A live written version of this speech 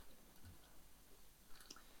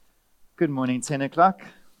Good morning, 10 o'clock.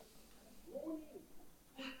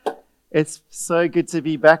 It's so good to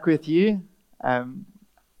be back with you.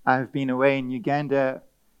 I've been away in Uganda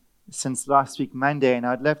since last week, Monday, and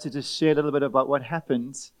I'd love to just share a little bit about what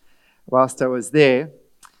happened whilst I was there.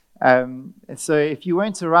 So if you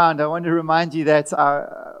weren't around, I want to remind you that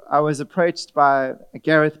I was approached by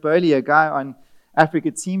Gareth Bowley, a guy on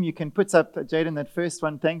Africa team. You can put up, Jaden, that first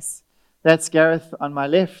one, thanks. That's Gareth on my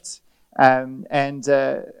left. Advance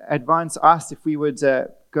asked if we would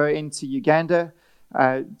go into Uganda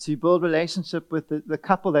to build relationship with the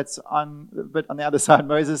couple that's on the other side,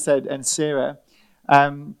 Moses and Sarah.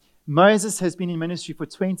 Moses has been in ministry for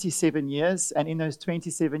 27 years, and in those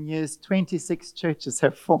 27 years, 26 churches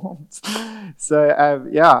have formed. So,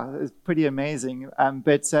 it's pretty amazing.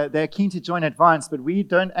 But they're keen to join Advance, but we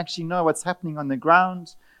don't actually know what's happening on the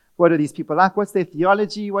ground. What are these people like? What's their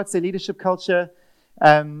theology? What's their leadership culture?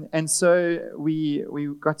 And so we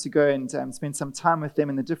got to go and spend some time with them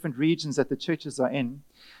in the different regions that the churches are in.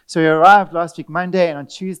 So we arrived last week Monday, and on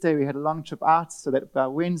Tuesday we had a long trip out, so that by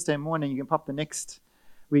Wednesday morning, you can pop the next,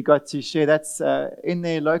 we got to share that's in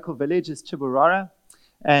their local village is Chiburara.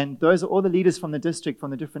 And those are all the leaders from the district, from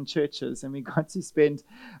the different churches. And we got to spend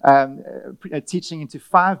teaching into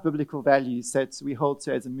 5 biblical values that we hold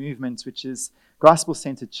to as a movement, which is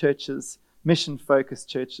gospel-centered churches, mission-focused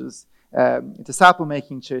churches,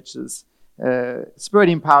 disciple-making churches,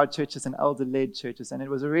 spirit-empowered churches, and elder-led churches. And it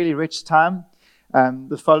was a really rich time.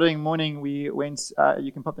 The following morning, we went,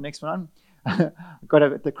 you can pop the next one on, got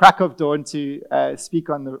up at the crack of dawn to speak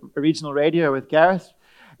on the regional radio with Gareth.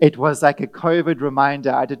 It was like a COVID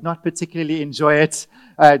reminder. I did not particularly enjoy it,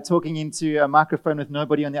 talking into a microphone with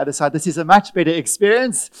nobody on the other side. This is a much better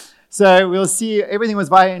experience. So we'll see. Everything was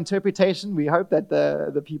via interpretation. We hope that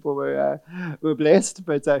the people were blessed,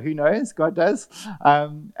 but who knows? God does.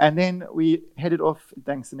 And then we headed off.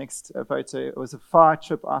 Thanks. The next photo. It was a far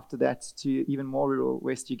trip after that to even more rural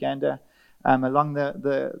West Uganda, along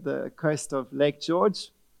the coast of Lake George,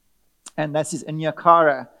 and that is in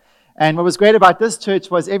Nyakara. And what was great about this church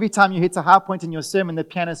was every time you hit a high point in your sermon, the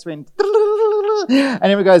pianist went, and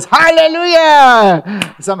everyone goes,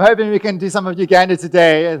 hallelujah! So I'm hoping we can do some of Uganda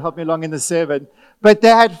today and help me along in the sermon. But they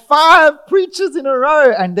had 5 preachers in a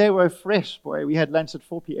row, and they were fresh, boy. We had lunch at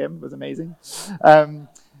 4 p.m. It was amazing.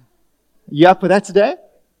 You up for that today?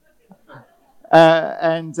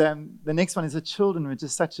 The next one is the children were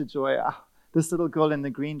just such a joy. This little girl in the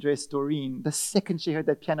green dress, Doreen, the second she heard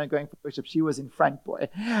that piano going for worship, she was in front, boy.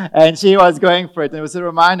 And she was going for it. And it was a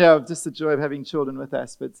reminder of just the joy of having children with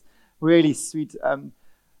us. But really sweet.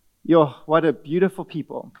 What a beautiful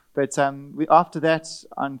people. But after that,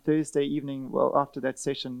 on Thursday evening, after that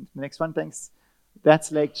session, the next one, thanks,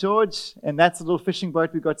 that's Lake George. And that's a little fishing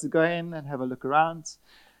boat we got to go in and have a look around.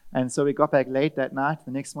 And so we got back late that night.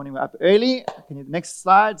 The next morning, we're up early. Can you the next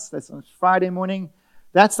slides? That's on Friday morning.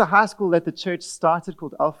 That's the high school that the church started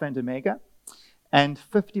called Alpha and Omega. And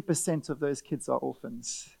 50% of those kids are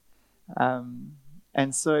orphans.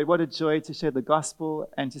 And so what a joy to share the gospel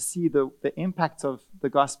and to see the impact of the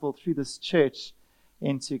gospel through this church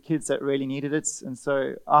into kids that really needed it. And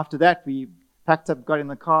so after that, we packed up, got in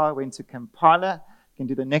the car, went to Kampala. You can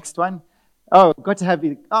do the next one. I got to have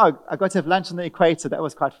lunch on the equator. That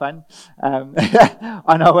was quite fun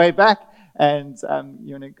on our way back. And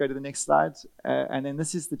you want to go to the next slide? And then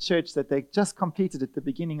this is the church that they just completed at the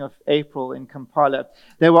beginning of April in Kampala.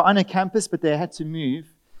 They were on a campus, but they had to move.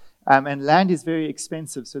 And land is very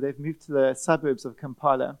expensive, so they've moved to the suburbs of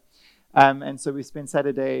Kampala. And so we spent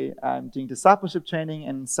Saturday doing discipleship training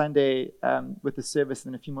and Sunday with the service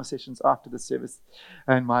and then a few more sessions after the service.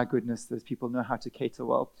 And my goodness, those people know how to cater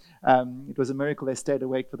well. It was a miracle they stayed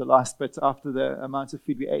awake for the last bit after the amount of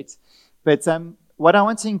food we ate. But what I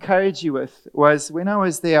want to encourage you with was when I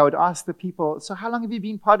was there, I would ask the people, so how long have you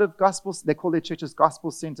been part of Gospel? They call their churches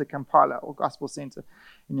Gospel Center Kampala or Gospel Center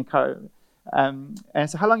in Nyakara. And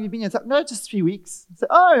so how long have you been here? Like, no, just 3 weeks. I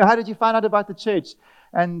said, how did you find out about the church?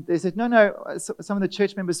 And they said, no. So some of the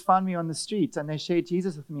church members found me on the street and they shared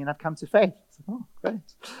Jesus with me and I've come to faith. I said, great.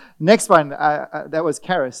 Next one, that was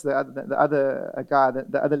Karis, the other guy,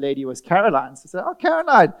 the other lady was Caroline. So I said,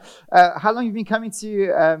 Caroline, how long have you been coming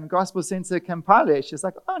to Gospel Center Kampala? She's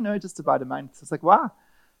like, no, just about a month. I was like, wow.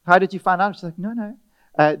 How did you find out? She's like, no.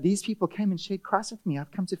 These people came and shared Christ with me.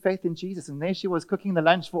 I've come to faith in Jesus. And there she was cooking the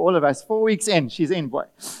lunch for all of us. 4 weeks in, she's in, boy,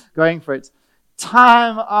 going for it.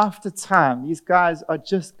 Time after time, these guys are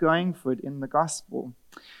just going for it in the gospel.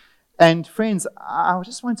 And friends, I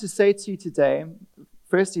just want to say to you today,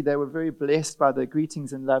 firstly, they were very blessed by the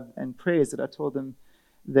greetings and love and prayers that I told them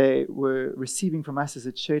they were receiving from us as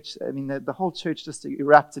a church. I mean, the whole church just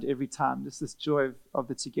erupted every time, just this joy of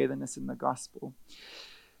the togetherness in the gospel.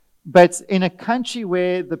 But in a country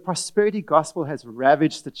where the prosperity gospel has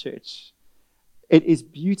ravaged the church, it is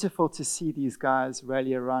beautiful to see these guys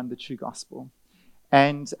rally around the true gospel.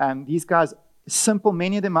 And these guys, simple,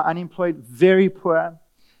 many of them are unemployed, very poor,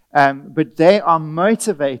 but they are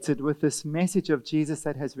motivated with this message of Jesus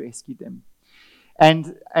that has rescued them.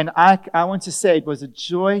 And I want to say it was a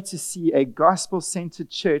joy to see a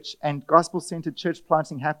gospel-centered church and gospel-centered church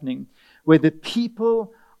planting happening, where the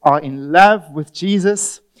people are in love with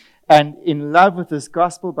Jesus and in love with this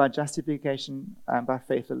gospel by justification by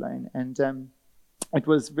faith alone. And it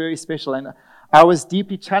was very special. And I was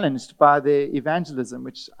deeply challenged by the evangelism,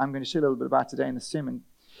 which I'm going to share a little bit about today in the sermon.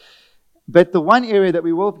 But the one area that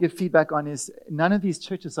we will give feedback on is none of these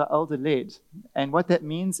churches are elder-led. And what that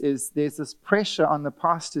means is there's this pressure on the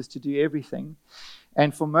pastors to do everything.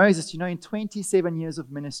 And for Moses, in 27 years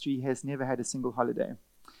of ministry, he has never had a single holiday.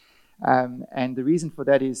 And the reason for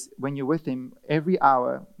that is when you're with him, every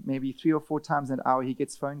hour, maybe 3 or 4 times an hour, he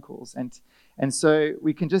gets phone calls. And so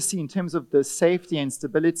we can just see in terms of the safety and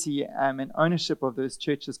stability and ownership of those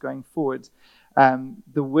churches going forward,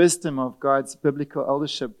 the wisdom of God's biblical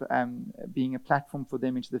eldership being a platform for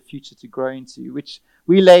them into the future to grow into, which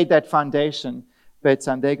we laid that foundation, but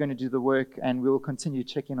they're going to do the work, and we will continue to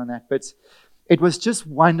check in on that. But it was just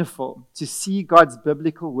wonderful to see God's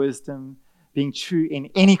biblical wisdom being true in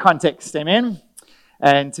any context, amen?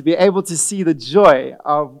 And to be able to see the joy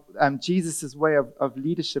of Jesus' way of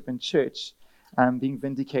leadership in church being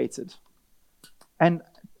vindicated. And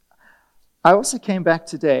I also came back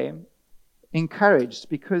today encouraged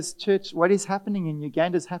because, church, what is happening in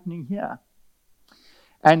Uganda is happening here.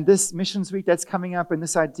 And this missions week that's coming up, and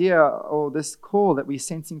this idea or this call that we're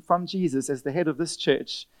sensing from Jesus as the head of this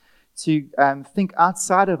church to think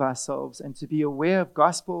outside of ourselves and to be aware of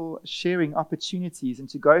gospel sharing opportunities and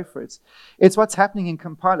to go for it. It's what's happening in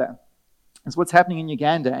Kampala. It's what's happening in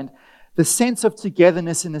Uganda. And the sense of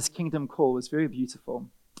togetherness in this kingdom call is very beautiful.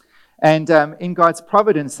 And in God's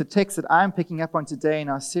providence, the text that I'm picking up on today in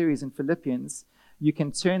our series in Philippians, you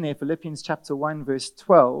can turn there, Philippians chapter 1, verse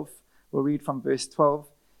 12. We'll read from verse 12,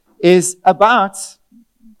 is about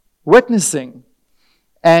witnessing.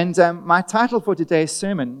 And my title for today's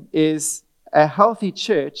sermon is A Healthy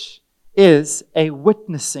Church is a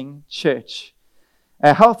Witnessing Church.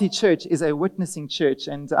 A healthy church is a witnessing church.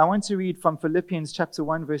 And I want to read from Philippians chapter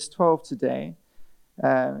 1, verse 12 today,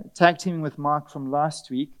 tag teaming with Mark from last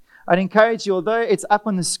week. I'd encourage you, although it's up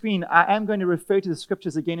on the screen, I am going to refer to the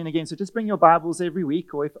scriptures again and again. So just bring your Bibles every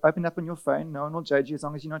week, or if open up on your phone. No one will judge you as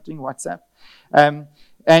long as you're not doing WhatsApp.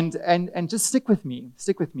 And just stick with me.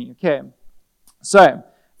 Stick with me, okay? So,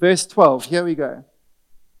 verse 12, here we go.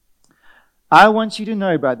 I want you to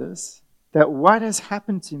know, brothers, that what has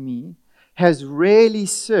happened to me has really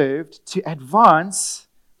served to advance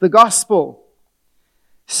the gospel,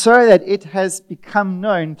 so that it has become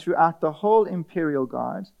known throughout the whole imperial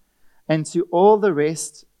guard and to all the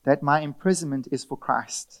rest that my imprisonment is for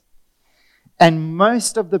Christ. And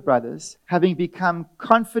most of the brothers, having become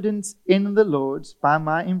confident in the Lord by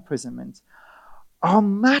my imprisonment, are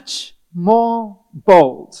much more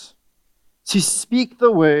bold to speak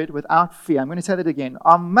the word without fear. I'm going to say that again.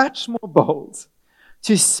 Are much more bold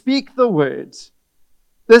to speak the word,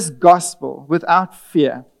 this gospel, without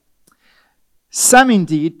fear. Some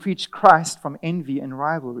indeed preach Christ from envy and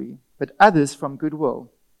rivalry, but others from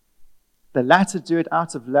goodwill. The latter do it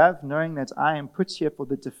out of love, knowing that I am put here for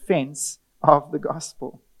the defense of the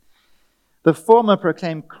gospel. The former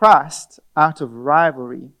proclaim Christ out of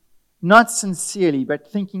rivalry, not sincerely, but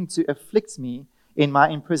thinking to afflict me in my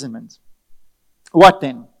imprisonment. What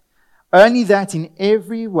then? Only that in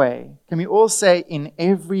every way, can we all say in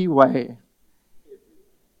every way,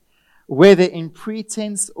 whether in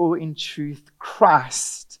pretense or in truth,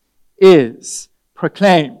 Christ is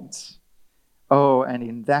proclaimed. Oh, and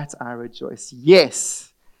in that I rejoice.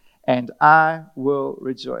 Yes, and I will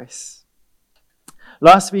rejoice.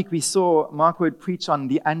 Last week we saw Mark Wood preach on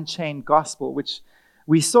the unchained gospel, which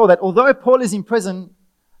we saw that although Paul is in prison,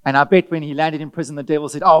 and I bet when he landed in prison, the devil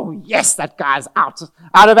said, oh yes, that guy's out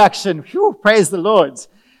of action. Whew, praise the Lord.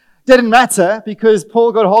 Didn't matter, because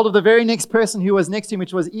Paul got hold of the very next person who was next to him,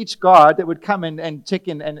 which was each guard that would come and check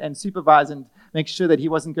in and supervise and make sure that he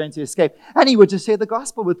wasn't going to escape. And he would just share the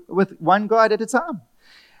gospel with one guard at a time.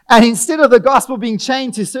 And instead of the gospel being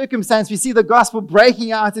chained to circumstance, we see the gospel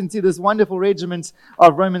breaking out into this wonderful regiment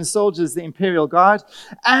of Roman soldiers, the imperial guard.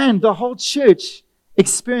 And the whole church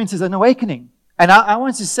experiences an awakening. And I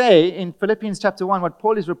want to say in Philippians chapter 1, what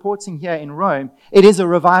Paul is reporting here in Rome, it is a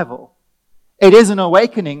revival. It is an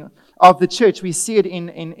awakening of the church. We see it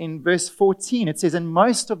in verse 14. It says, "And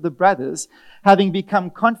most of the brothers, having become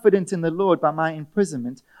confident in the Lord by my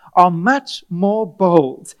imprisonment, are much more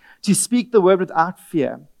bold to speak the word without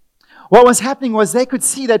fear." What was happening was they could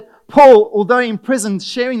see that Paul, although imprisoned,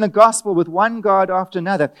 sharing the gospel with one God after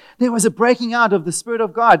another, there was a breaking out of the Spirit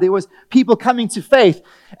of God. There was people coming to faith.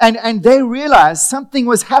 And they realized something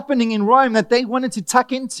was happening in Rome that they wanted to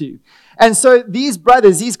tuck into. And so these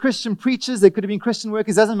brothers, these Christian preachers, they could have been Christian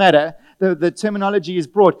workers, doesn't matter. The terminology is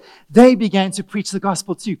broad. They began to preach the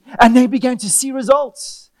gospel too. And they began to see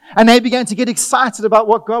results. And they began to get excited about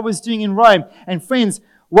what God was doing in Rome. And friends,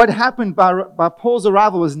 what happened by Paul's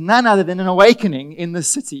arrival was none other than an awakening in the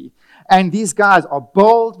city. And these guys are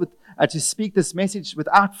bold to speak this message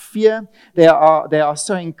without fear. They are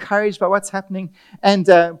so encouraged by what's happening. And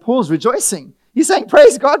Paul's rejoicing. He's saying,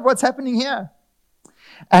 praise God, what's happening here?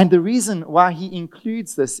 And the reason why he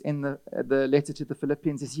includes this in the letter to the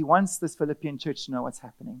Philippians is he wants this Philippian church to know what's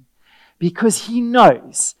happening. Because he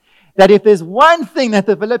knows that if there's one thing that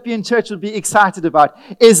the Philippian church would be excited about,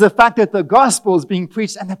 is the fact that the gospel is being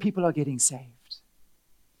preached and that people are getting saved.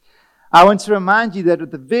 I want to remind you that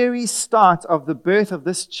at the very start of the birth of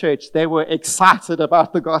this church, they were excited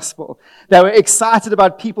about the gospel. They were excited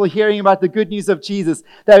about people hearing about the good news of Jesus.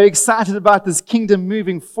 They were excited about this kingdom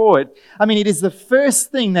moving forward. I mean, it is the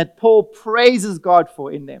first thing that Paul praises God for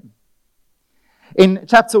in them. In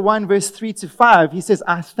chapter 1, verse 3 to 5, he says,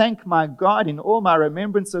 "I thank my God in all my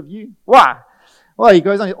remembrance of you." Why? Well, he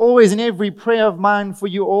goes on, "Always in every prayer of mine for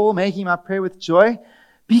you all, making my prayer with joy,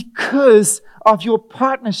 because of your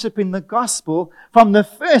partnership in the gospel from the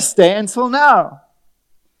first day until now."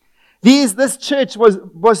 This church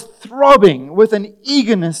was throbbing with an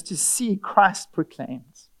eagerness to see Christ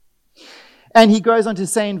proclaimed. And he goes on to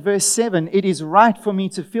say in verse 7, "It is right for me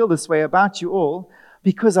to feel this way about you all,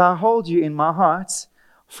 because I hold you in my heart,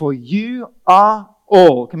 for you are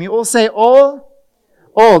all." Can we all say all?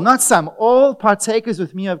 All, not some. All partakers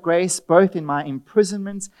with me of grace, both in my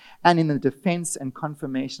imprisonment and in the defense and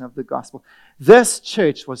confirmation of the gospel. This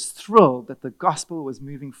church was thrilled that the gospel was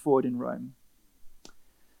moving forward in Rome.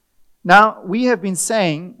 Now, we have been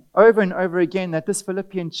saying over and over again that this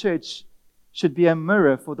Philippian church should be a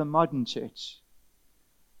mirror for the modern church.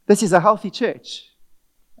 This is a healthy church.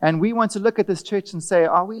 And we want to look at this church and say,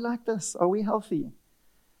 are we like this? Are we healthy?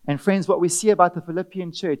 And friends, what we see about the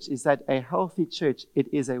Philippian church is that a healthy church,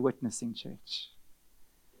 it is a witnessing church.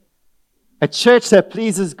 A church that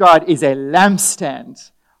pleases God is a lampstand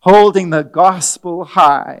holding the gospel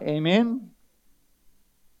high. Amen?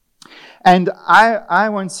 And I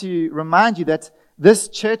want to remind you that this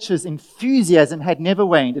church's enthusiasm had never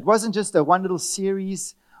waned. It wasn't just a one little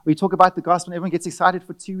series. We talk about the gospel and everyone gets excited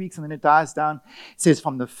for 2 weeks and then it dies down. It says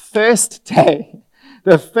from the first day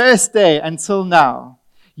until now,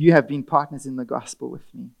 you have been partners in the gospel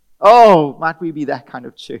with me. Oh, might we be that kind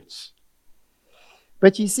of church?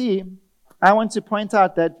 But you see, I want to point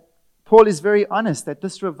out that Paul is very honest that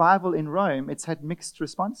this revival in Rome, it's had mixed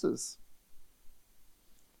responses.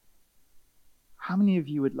 How many of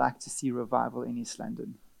you would like to see revival in East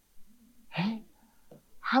London? Hey?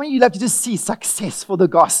 How many of you like to just see success for the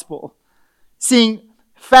gospel? Seeing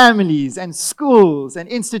families and schools and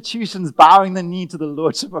institutions bowing the knee to the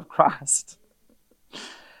Lordship of Christ.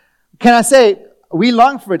 Can I say, we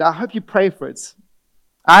long for it. I hope you pray for it.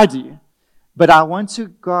 I do. But I want to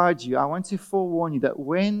guard you. I want to forewarn you that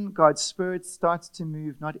when God's Spirit starts to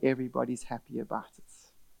move, not everybody's happy about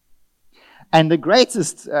it. And the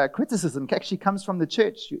greatest criticism actually comes from the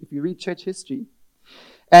church, if you read church history.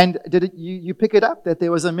 And you pick it up that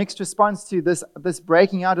there was a mixed response to this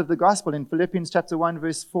breaking out of the gospel. In Philippians chapter 1,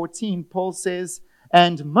 verse 14, Paul says,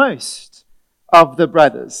 "And most of the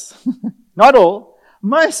brothers," not all,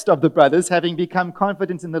 most of the brothers, having become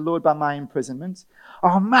confident in the Lord by my imprisonment,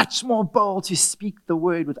 are much more bold to speak the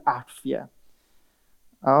word without fear.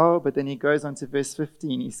 Oh, but then he goes on to verse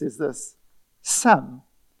 15. He says this, "Some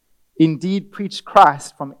indeed preach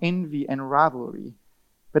Christ from envy and rivalry,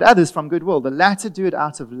 but others from goodwill. The latter do it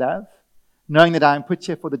out of love, knowing that I am put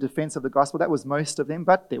here for the defense of the gospel." That was most of them,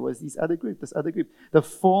 but there was this other group. "The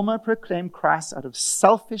former proclaim Christ out of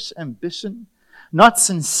selfish ambition, not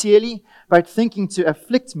sincerely, but thinking to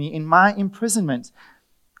afflict me in my imprisonment."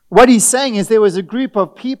 What he's saying is there was a group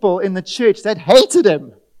of people in the church that hated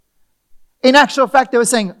him. In actual fact, they were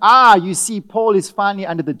saying, you see, Paul is finally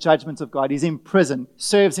under the judgment of God. He's in prison,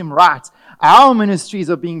 serves him right. Our ministries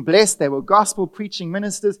are being blessed. They were gospel preaching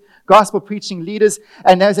ministers, gospel preaching leaders.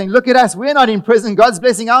 And they were saying, look at us, we're not in prison. God's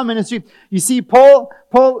blessing our ministry. You see, Paul,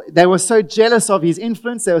 they were so jealous of his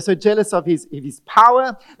influence. They were so jealous of his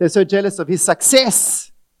power. They were so jealous of his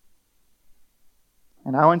success.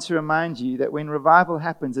 And I want to remind you that when revival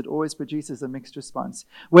happens, it always produces a mixed response.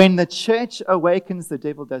 When the church awakens, the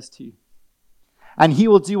devil does too. And he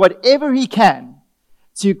will do whatever he can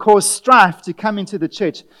to cause strife to come into the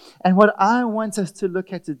church. And what I want us to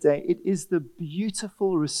look at today, it is the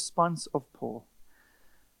beautiful response of Paul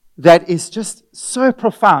that is just so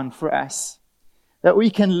profound for us that we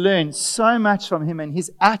can learn so much from him and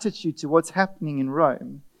his attitude to what's happening in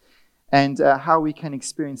Rome, and how we can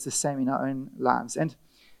experience the same in our own lives. And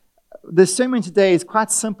the sermon today is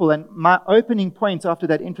quite simple, and my opening point after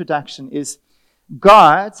that introduction is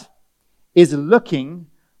God is looking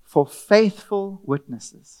for faithful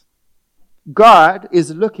witnesses. God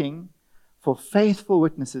is looking for faithful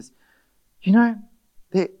witnesses. You know,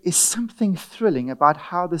 there is something thrilling about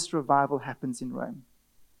how this revival happens in Rome.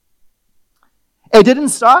 It didn't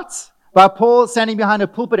start by Paul standing behind a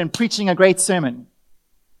pulpit and preaching a great sermon.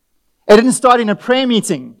 It didn't start in a prayer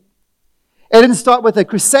meeting. It didn't start with a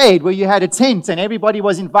crusade where you had a tent and everybody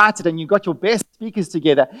was invited and you got your best speakers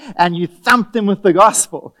together and you thumped them with the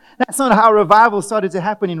gospel. That's not how revival started to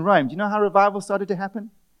happen in Rome. Do you know how revival started to happen?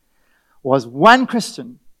 It was one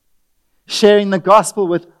Christian sharing the gospel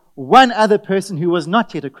with one other person who was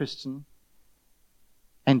not yet a Christian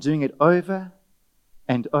and doing it over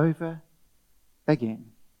and over again.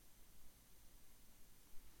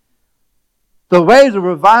 The way the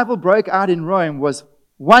revival broke out in Rome was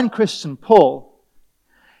one Christian, Paul,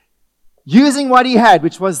 using what he had,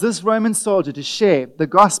 which was this Roman soldier, to share the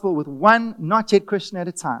gospel with one not yet Christian at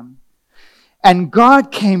a time. And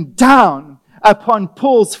God came down upon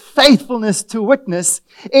Paul's faithfulness to witness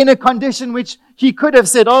in a condition which he could have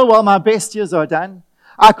said, oh, well, my best years are done.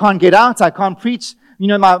 I can't get out. I can't preach. You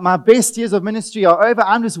know, my best years of ministry are over.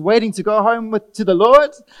 I'm just waiting to go home to the Lord.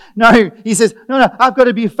 No, he says, no, I've got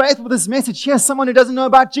to be faithful with this message. Here's someone who doesn't know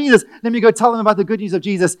about Jesus. Let me go tell them about the good news of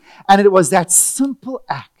Jesus. And it was that simple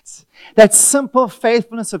act, that simple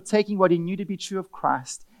faithfulness of taking what he knew to be true of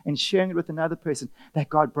Christ and sharing it with another person, that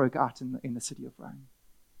God broke out in the city of Rome.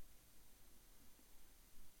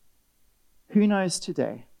 Who knows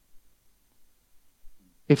today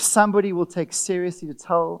if somebody will take seriously to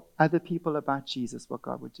tell other people about Jesus, what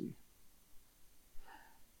God would do?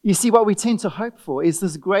 You see, what we tend to hope for is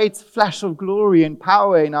this great flash of glory and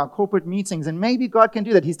power in our corporate meetings, and maybe God can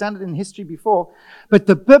do that. He's done it in history before. But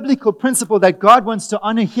the biblical principle that God wants to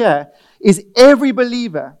honor here is every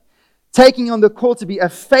believer taking on the call to be a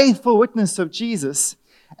faithful witness of Jesus,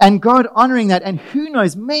 and God honoring that. And who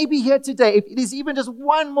knows, maybe here today, if it is even just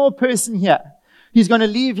one more person here, he's going to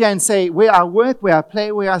leave here and say, where I work, where I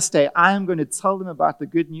play, where I stay, I am going to tell them about the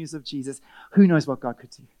good news of Jesus. Who knows what God could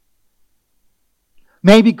do?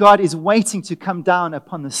 Maybe God is waiting to come down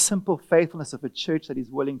upon the simple faithfulness of a church that is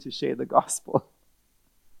willing to share the gospel.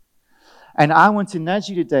 And I want to nudge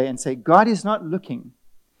you today and say, God is not looking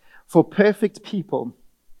for perfect people.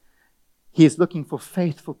 He is looking for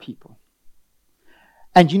faithful people.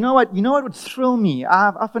 And you know what? You know what would thrill me?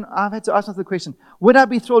 I've had to ask myself the question, would I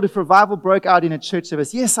be thrilled if revival broke out in a church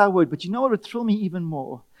service? Yes, I would. But you know what would thrill me even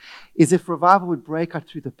more? Is if revival would break out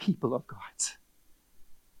through the people of God.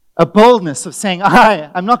 A boldness of saying,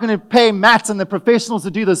 I'm not going to pay Matt and the professionals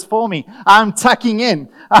to do this for me. I'm tucking in.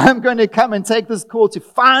 I'm going to come and take this call to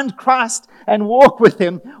find Christ and walk with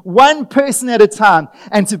Him, one person at a time,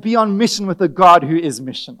 and to be on mission with a God who is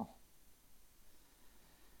missional.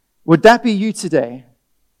 Would that be you today?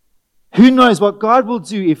 Who knows what God will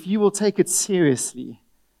do if you will take it seriously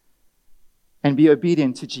and be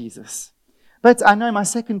obedient to Jesus. But I know my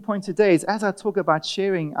second point today is, as I talk about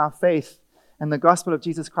sharing our faith and the gospel of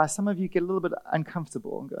Jesus Christ, some of you get a little bit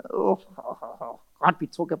uncomfortable and go, can't we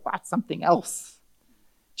talk about something else?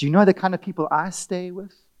 Do you know the kind of people I stay with?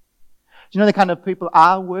 Do you know the kind of people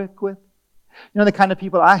I work with? You know the kind of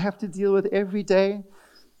people I have to deal with every day?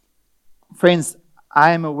 Friends,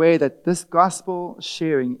 I am aware that this gospel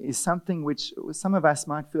sharing is something which some of us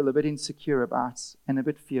might feel a bit insecure about and a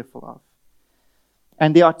bit fearful of.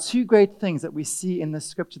 And there are two great things that we see in the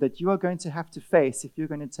scripture that you are going to have to face if you're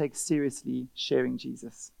going to take seriously sharing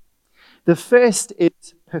Jesus. The first is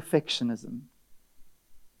perfectionism.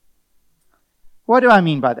 What do I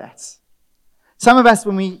mean by that? Some of us,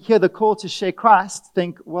 when we hear the call to share Christ,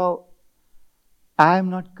 think, well, I'm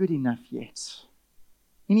not good enough yet.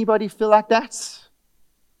 Anybody feel like that?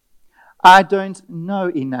 I don't know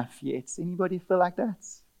enough yet. Anybody feel like that?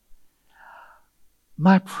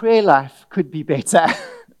 My prayer life could be better.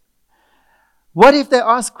 What if they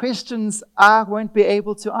ask questions I won't be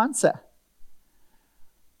able to answer?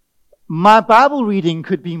 My Bible reading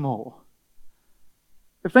could be more.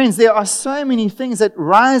 Friends, there are so many things that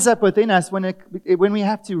rise up within us when we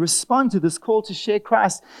have to respond to this call to share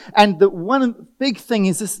Christ. And the one big thing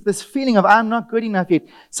is this feeling of, I'm not good enough yet.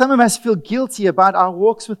 Some of us feel guilty about our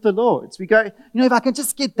walks with the Lord. We go, if I can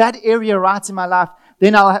just get that area right in my life,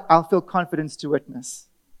 then I'll feel confidence to witness.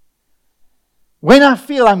 When I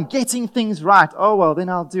feel I'm getting things right, then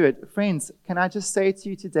I'll do it. Friends, can I just say to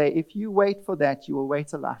you today, if you wait for that, you will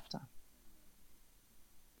wait a lifetime.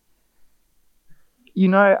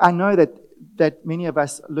 I know that many of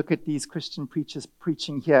us look at these Christian preachers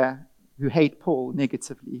preaching here who hate Paul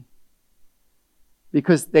negatively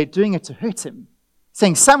because they're doing it to hurt him.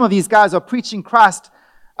 Saying some of these guys are preaching Christ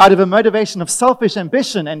out of a motivation of selfish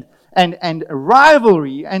ambition and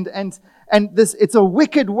rivalry and this, it's a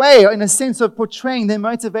wicked way in a sense of portraying their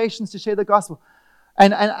motivations to share the gospel.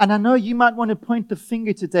 And I know you might want to point the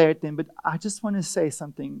finger today at them, but I just want to say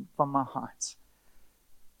something from my heart.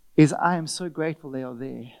 I am so grateful they are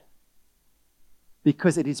there,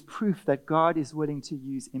 because it is proof that God is willing to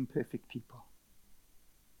use imperfect people.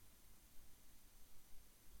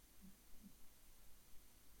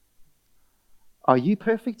 Are you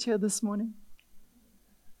perfect here this morning?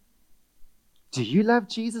 Do you love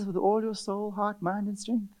Jesus with all your soul, heart, mind, and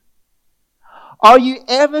strength? Are you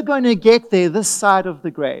ever going to get there this side of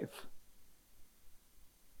the grave?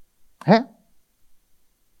 Huh?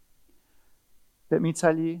 Let me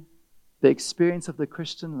tell you, the experience of the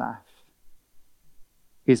Christian life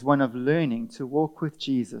is one of learning to walk with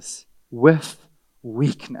Jesus with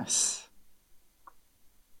weakness.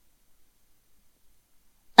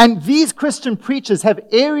 And these Christian preachers have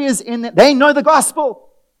areas in that they know the gospel.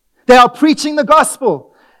 They are preaching the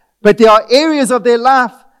gospel. But there are areas of their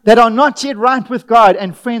life that are not yet right with God.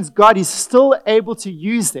 And friends, God is still able to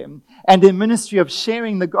use them and their ministry of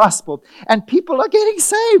sharing the gospel. And people are getting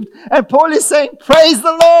saved. And Paul is saying, praise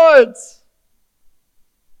the Lord.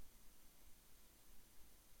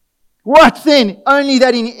 What then? Only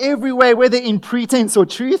that in every way, whether in pretense or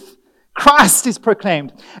truth, Christ is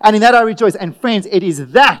proclaimed. And in that I rejoice. And friends, it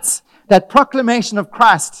is that proclamation of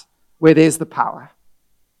Christ where there's the power.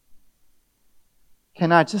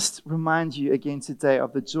 Can I just remind you again today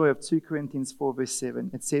of the joy of 2 Corinthians 4 verse 7.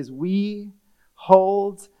 It says, we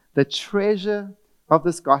hold the treasure of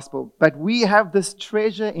this gospel, but we have this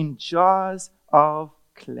treasure in jars of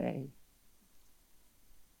clay.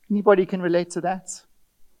 Anybody can relate to that?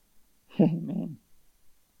 Amen.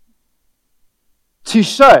 To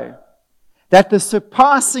show that the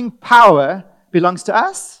surpassing power belongs to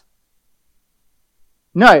us?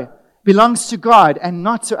 No, belongs to God and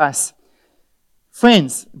not to us.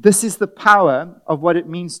 Friends, this is the power of what it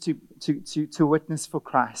means to witness for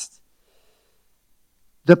Christ.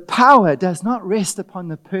 The power does not rest upon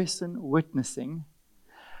the person witnessing.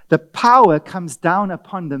 The power comes down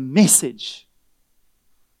upon the message.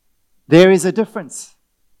 There is a difference.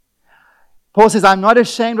 Paul says, I'm not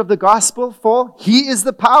ashamed of the gospel, for he is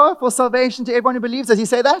the power for salvation to everyone who believes. Does he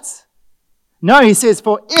say that? No, he says,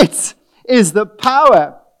 for it is the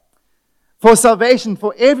power for salvation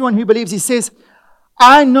for everyone who believes. He says,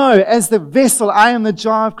 I know as the vessel, I am the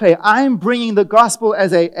jar of clay. I am bringing the gospel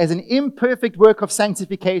as an imperfect work of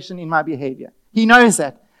sanctification in my behavior. He knows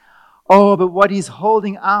that. Oh, but what he's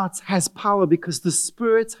holding out has power because the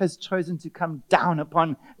Spirit has chosen to come down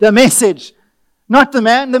upon the message. Not the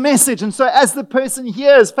man, the message. And so as the person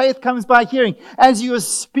hears, faith comes by hearing. As you are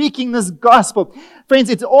speaking this gospel, friends,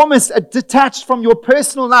 it's almost detached from your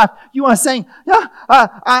personal life. You are saying,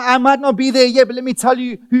 I might not be there yet, but let me tell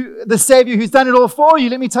you who the Savior who's done it all for you.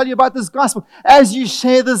 Let me tell you about this gospel. As you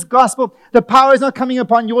share this gospel, the power is not coming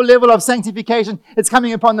upon your level of sanctification. It's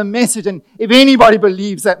coming upon the message. And if anybody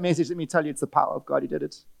believes that message, let me tell you, it's the power of God who did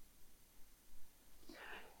it.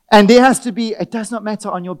 And there has to be, it does not matter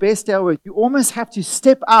on your best day or worst. You almost have to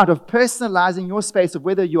step out of personalizing your space of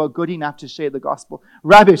whether you are good enough to share the gospel.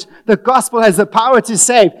 Rubbish. The gospel has the power to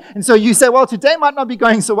save. And so you say, well, today might not be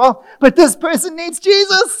going so well, but this person needs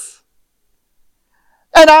Jesus.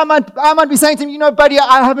 And I might be saying to him, buddy,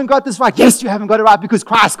 I haven't got this right. Yes, you haven't got it right because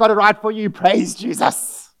Christ got it right for you. Praise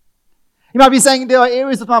Jesus. You might be saying, there are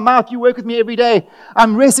areas of my mouth, you work with me every day,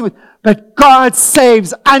 I'm wrestling with. But God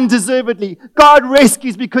saves undeservedly. God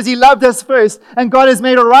rescues because He loved us first. And God has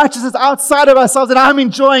made a righteousness outside of ourselves that I'm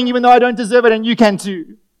enjoying even though I don't deserve it, and you can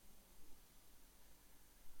too.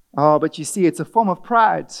 Oh, but you see, it's a form of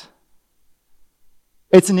pride.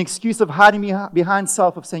 It's an excuse of hiding behind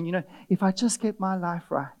self, of saying, if I just get my life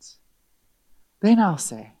right, then I'll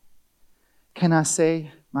say. Can I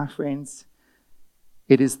say, my friends,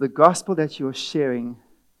 it is the gospel that you're sharing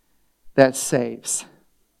that saves.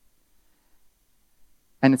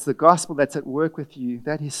 And it's the gospel that's at work with you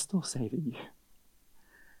that is still saving you.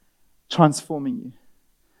 transforming you.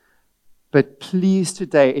 But please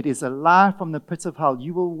today, it is alive from the pit of hell.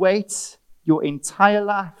 You will wait your entire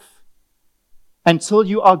life until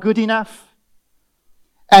you are good enough.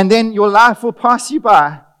 And then your life will pass you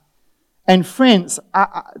by. And friends,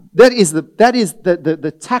 that is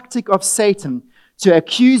the tactic of Satan, to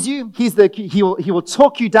accuse you. He will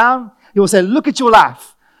talk you down. He will say, look at your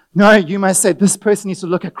life. No, you must say, this person needs to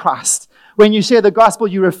look at Christ. When you share the gospel,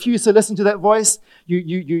 you refuse to listen to that voice.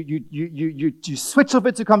 You switch off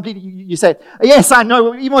it to completely. You say, yes, I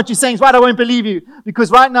know. Even what you're saying is right. I won't believe you.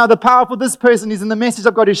 Because right now, the power for this person is in the message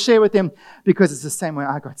I've got to share with them. Because it's the same way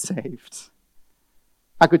I got saved.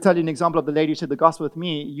 I could tell you an example of the lady who shared the gospel with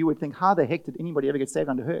me. You would think, how the heck did anybody ever get saved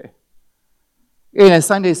under her? In a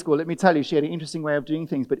Sunday school, let me tell you, she had an interesting way of doing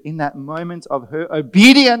things. But in that moment of her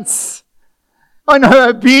obedience,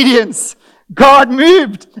 God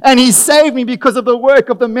moved, and He saved me because of the work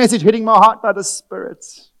of the message hitting my heart by the Spirit.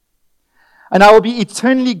 And I will be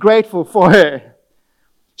eternally grateful for her.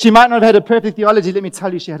 She might not have had a perfect theology. Let me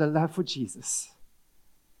tell you, she had a love for Jesus.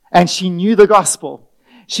 And she knew the gospel.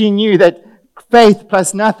 She knew that faith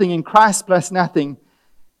plus nothing in Christ plus nothing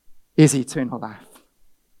is eternal life.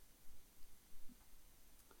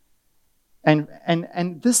 And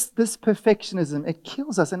this perfectionism, it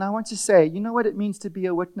kills us. And I want to say, you know what it means to be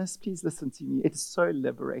a witness? Please listen to me. It's so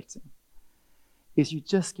liberating. Is you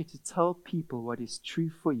just get to tell people what is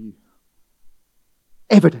true for you.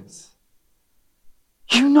 Evidence.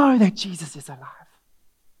 You know that Jesus is alive.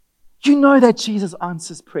 You know that Jesus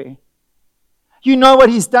answers prayer. You know what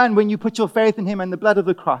He's done when you put your faith in Him and the blood of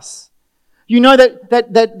the cross. You know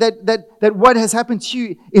that what has happened to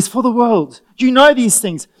you is for the world. You know these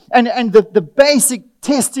things. And the basic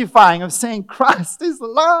testifying of saying, Christ is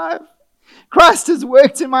alive. Christ has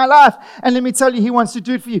worked in my life. And let me tell you, He wants to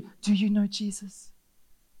do it for you. Do you know Jesus?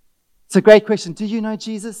 It's a great question. Do you know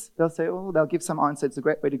Jesus? They'll say, they'll give some answer. It's a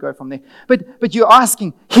great way to go from there. But you're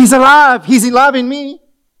asking, He's alive. He's alive in me.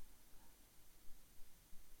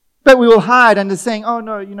 But we will hide under saying, I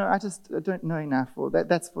don't know enough, or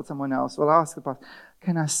that's for someone else. Well, I'll ask the pastor,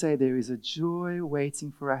 can I say there is a joy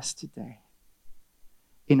waiting for us today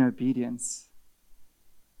in obedience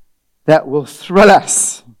that will thrill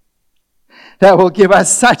us, that will give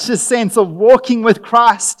us such a sense of walking with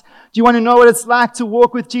Christ. Do you want to know what it's like to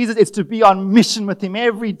walk with Jesus? It's to be on mission with Him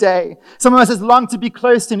every day. Some of us has longed to be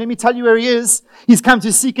close to Him. Let me tell you where He is. He's come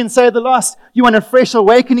to seek and save the lost. You want a fresh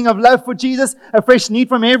awakening of love for Jesus, a fresh need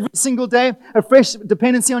from every single day, a fresh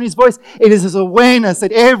dependency on His voice. It is His awareness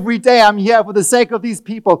that every day I'm here for the sake of these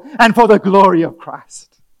people and for the glory of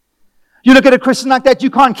Christ. You look at a Christian like that, you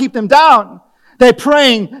can't keep them down. They're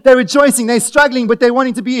praying, they're rejoicing, they're struggling, but they're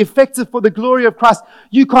wanting to be effective for the glory of Christ.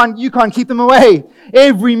 You can't keep them away.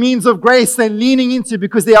 Every means of grace they're leaning into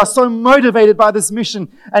because they are so motivated by this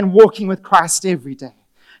mission and walking with Christ every day.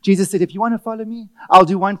 Jesus said, if you want to follow me, I'll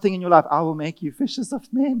do one thing in your life. I will make you fishers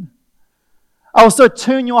of men. I'll also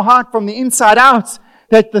turn your heart from the inside out,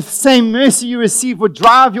 that the same mercy you receive would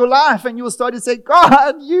drive your life, and you'll start to say,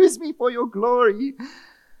 God, use me for your glory.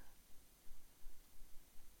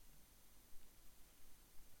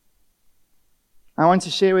 I want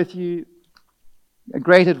to share with you a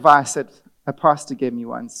great advice that a pastor gave me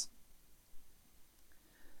once.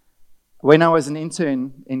 When I was an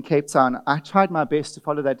intern in Cape Town, I tried my best to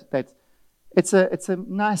follow that it's a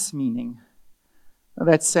nice meaning.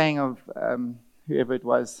 That saying of whoever it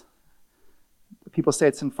was. People say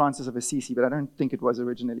it's St. Francis of Assisi, but I don't think it was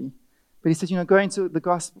originally. But he said, go into the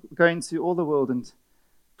gospel, go into all the world and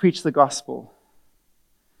preach the gospel.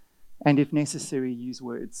 And if necessary, use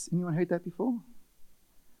words. Anyone heard that before?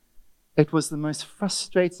 It was the most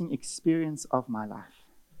frustrating experience of my life.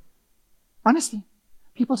 Honestly,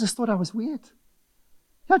 people just thought I was weird.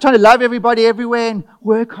 Trying to love everybody everywhere and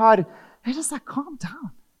work hard. They're just like, calm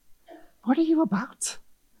down. What are you about?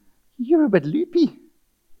 You're a bit loopy.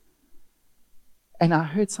 And I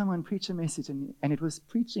heard someone preach a message, and it was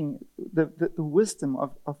preaching the wisdom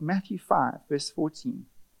of Matthew 5, verse 14.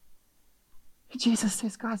 Jesus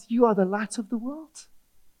says, guys, you are the light of the world.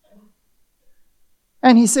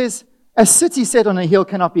 And He says, a city set on a hill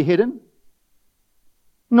cannot be hidden.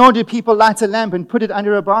 Nor do people light a lamp and put it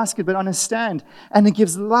under a basket, but on a stand. And it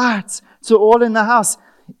gives light to all in the house.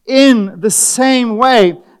 In the same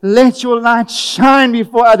way, let your light shine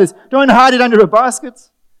before others. Don't hide it under a basket.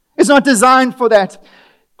 It's not designed for that.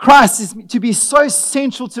 Christ is to be so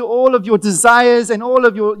central to all of your desires and all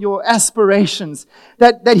of your aspirations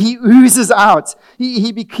that He oozes out.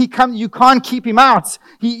 He comes. You can't keep Him out.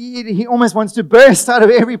 He almost wants to burst out of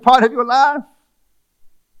every part of your life.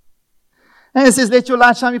 And it says, let your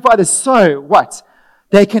light shine before others. So what?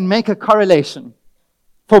 They can make a correlation.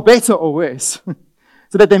 for better or worse,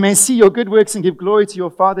 so that they may see your good works and give glory to your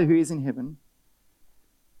Father who is in heaven.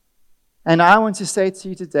 And I want to say to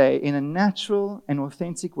you today, in a natural and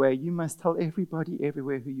authentic way, you must tell everybody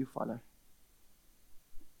everywhere who you follow.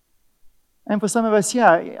 And for some of us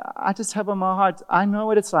here, I just have on my heart, I know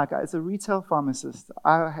what it's like. As a retail pharmacist,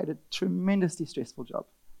 I had a tremendously stressful job.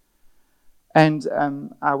 And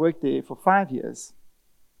I worked there for 5 years.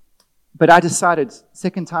 But I decided,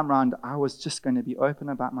 second time round, I was just going to be open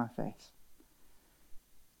about my faith.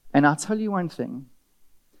 And I'll tell you one thing.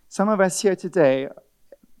 Some of us here today,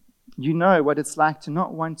 you know what it's like to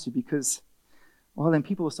not want to because, well, then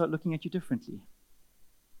people will start looking at you differently.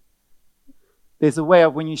 There's a way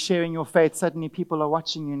of when you're sharing your faith, suddenly people are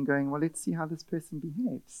watching you and going, well, let's see how this person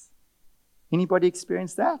behaves. Anybody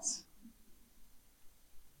experience that?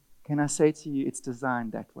 Can I say to you, it's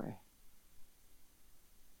designed that way.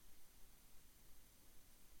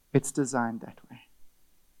 It's designed that way.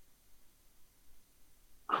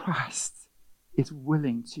 Christ is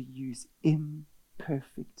willing to use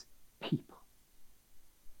imperfect people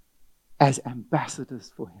as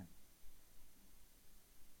ambassadors for him.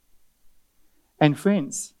 And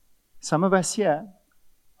friends, some of us here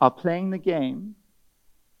are playing the game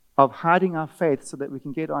of hiding our faith so that we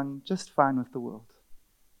can get on just fine with the world.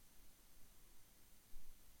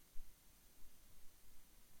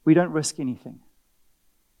 We don't risk anything.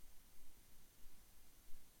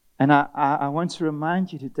 And I want to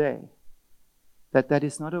remind you today that that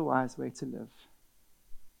is not a wise way to live.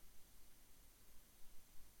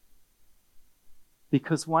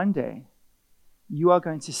 Because one day, you are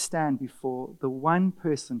going to stand before the one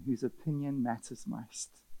person whose opinion matters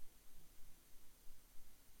most.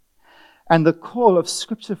 And the call of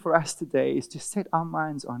Scripture for us today is to set our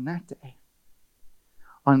minds on that day,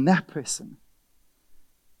 on that person,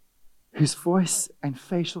 whose voice and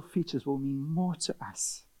facial features will mean more to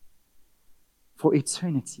us for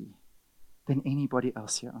eternity than anybody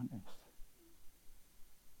else here on earth.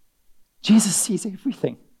 Jesus sees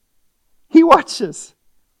everything. He watches.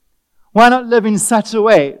 Why not live in such a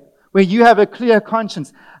way where you have a clear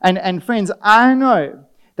conscience? And friends, I know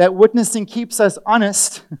that witnessing keeps us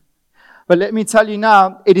honest, but let me tell you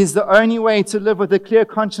now, it is the only way to live with a clear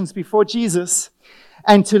conscience before Jesus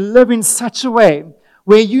and to live in such a way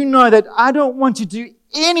where you know that I don't want to do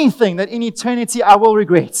anything that in eternity I will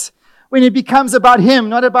regret. When it becomes about him,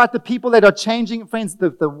 not about the people that are changing. Friends,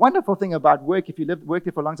 the wonderful thing about work, if you work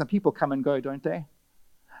there for a long time, people come and go, don't they?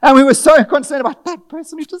 And we were so concerned about that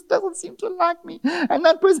person who just doesn't seem to like me. And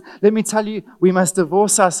that person, let me tell you, we must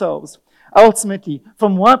divorce ourselves ultimately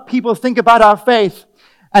from what people think about our faith.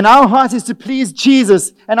 And our heart is to please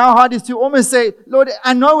Jesus. And our heart is to almost say, Lord,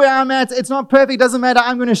 I know where I'm at. It's not perfect. It doesn't matter.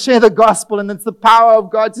 I'm going to share the gospel. And it's the power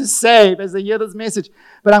of God to save as they hear this message.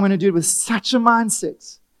 But I'm going to do it with such a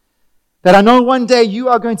mindset that I know one day you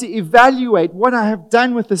are going to evaluate what I have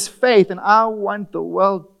done with this faith. And I want the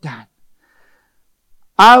well done.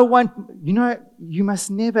 You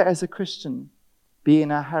must never as a Christian be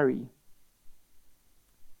in a hurry.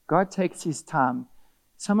 God takes his time.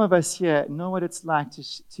 Some of us here know what it's like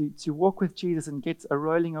to walk with Jesus and get a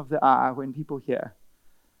rolling of the eye when people hear.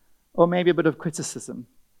 Or maybe a bit of criticism.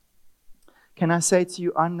 Can I say to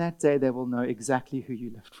you, on that day, they will know exactly who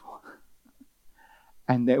you lived for.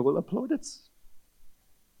 And they will applaud it.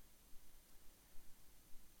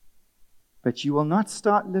 But you will not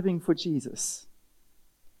start living for Jesus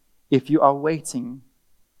if you are waiting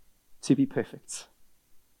to be perfect.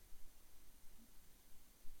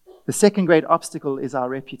 The second great obstacle is our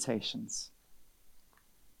reputations.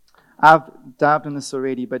 I've dived on this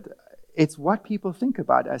already, but it's what people think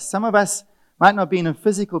about us. Some of us might not be in a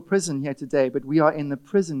physical prison here today, but we are in the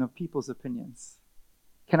prison of people's opinions.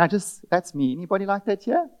 That's me. Anybody like that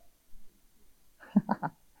here?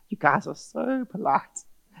 You guys are so polite.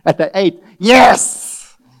 At the 8,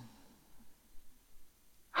 yes!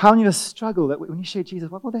 How many of us struggle that when you share Jesus,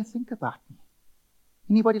 what will they think about me?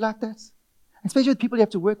 Anybody like that? Especially with people you have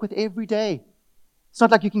to work with every day. It's not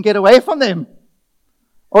like you can get away from them.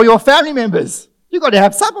 Or your family members. You've got to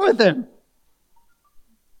have supper with them.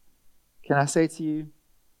 Can I say to you,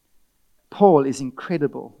 Paul is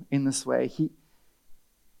incredible in this way.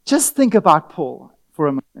 Just think about Paul for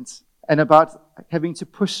a moment and about having to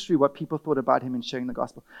push through what people thought about him in sharing the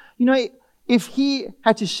gospel. You know, if he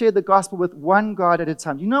had to share the gospel with one God at a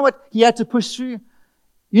time, you know what he had to push through?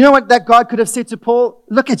 You know what that God could have said to Paul?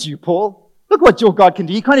 Look at you, Paul. Look what your God can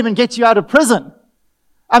do. He can't even get you out of prison.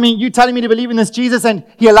 I mean, you telling me to believe in this Jesus and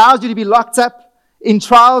he allows you to be locked up in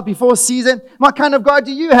trial before Caesar. What kind of God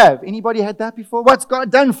do you have? Anybody had that before? What's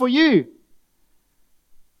God done for you?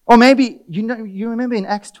 Or maybe you remember in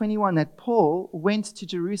Acts 21 that Paul went to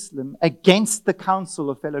Jerusalem against the council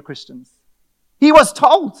of fellow Christians. He was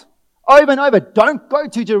told over and over, don't go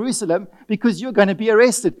to Jerusalem because you're going to be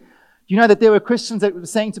arrested. You know that there were Christians that were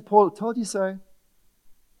saying to Paul, told you so.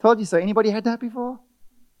 Told you so. Anybody had that before?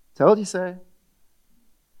 Told you so.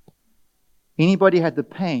 Anybody had the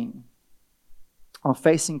pain of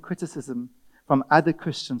facing criticism from other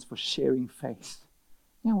Christians for sharing faith?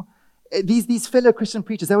 You know, these fellow Christian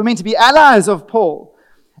preachers, they were meant to be allies of Paul.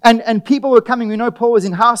 And people were coming. We know Paul was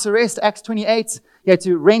in house arrest, Acts 28. He had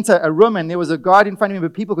to rent a room, and there was a guard in front of him,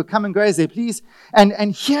 but people could come and go as they please.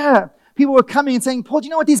 And here, people were coming and saying, Paul, do you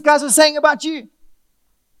know what these guys were saying about you?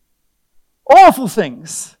 Awful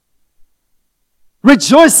things.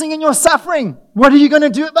 Rejoicing in your suffering. What are you going to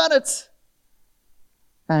do about it?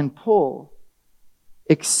 And Paul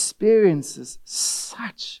experiences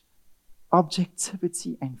such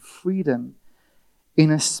objectivity and freedom in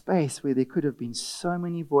a space where there could have been so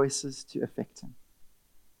many voices to affect him.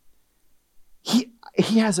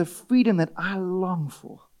 He has a freedom that I long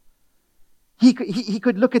for. He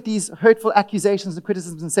could look at these hurtful accusations and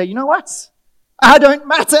criticisms and say, you know what? I don't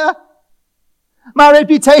matter. My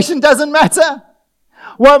reputation doesn't matter.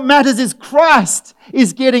 What matters is Christ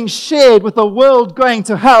is getting shared with a world going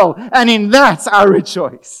to hell, and in that I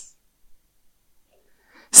rejoice.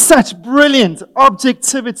 Such brilliant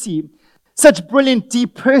objectivity, such brilliant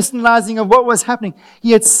depersonalizing of what was happening.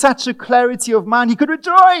 He had such a clarity of mind. He could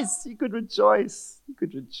rejoice. He could rejoice. He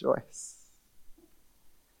could rejoice.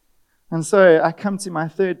 And so I come to my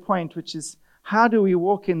third point, which is, how do we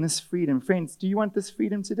walk in this freedom? Friends, do you want this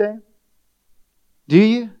freedom today? Do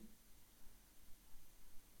you?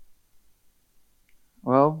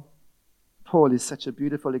 Well, Paul is such a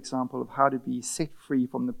beautiful example of how to be set free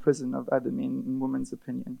from the prison of other men and women's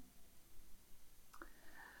opinion.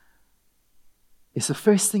 It's the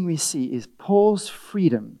first thing we see is Paul's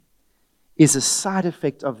freedom is a side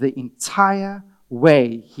effect of the entire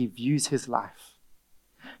way he views his life.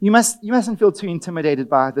 You mustn't feel too intimidated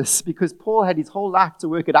by this, because Paul had his whole life to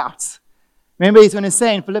work it out. Remember, he's going to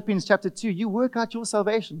say in Philippians chapter 2, you work out your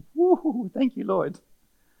salvation. Woo, thank you, Lord.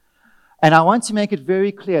 And I want to make it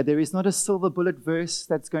very clear, there is not a silver bullet verse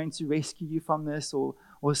that's going to rescue you from this, or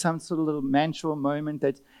some sort of little mantra or moment.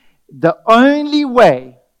 That the only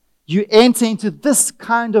way you enter into this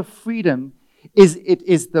kind of freedom is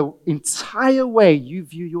the entire way you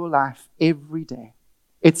view your life every day.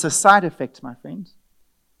 It's a side effect, my friend.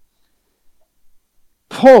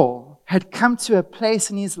 Paul had come to a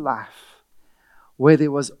place in his life where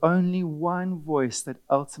there was only one voice that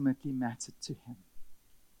ultimately mattered to him.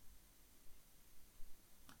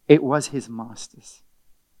 It was his master's.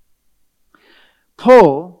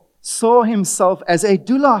 Paul saw himself as a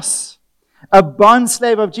doulos, a bond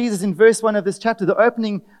slave of Jesus. In verse 1 of this chapter, the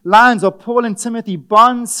opening lines are Paul and Timothy,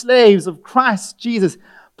 bond slaves of Christ Jesus.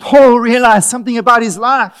 Paul realized something about his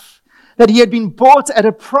life, that he had been bought at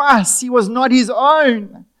a price. He was not his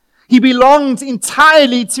own. He belonged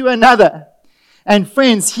entirely to another. And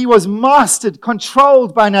friends, he was mastered,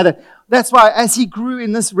 controlled by another. That's why as he grew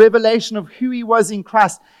in this revelation of who he was in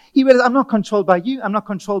Christ, he realized, I'm not controlled by you. I'm not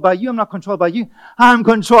controlled by you. I'm not controlled by you. I'm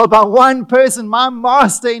controlled by one person, my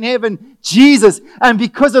master in heaven, Jesus. And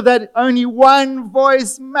because of that, only one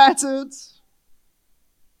voice mattered.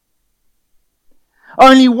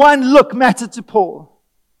 Only one look mattered to Paul.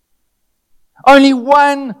 Only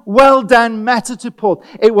one well done mattered to Paul.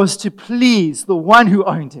 It was to please the one who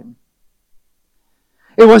owned him.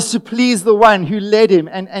 It was to please the one who led him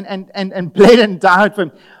and bled and died for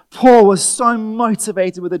him. Paul was so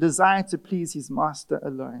motivated with a desire to please his master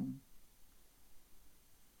alone.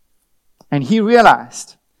 And he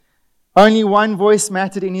realized only one voice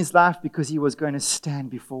mattered in his life because he was going to stand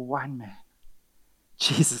before one man,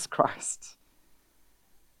 Jesus Christ.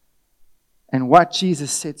 And what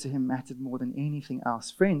Jesus said to him mattered more than anything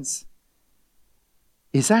else. Friends,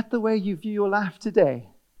 is that the way you view your life today?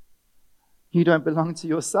 You don't belong to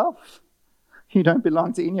yourself. You don't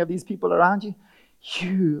belong to any of these people around you.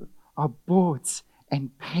 You are bought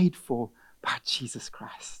and paid for by Jesus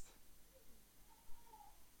Christ.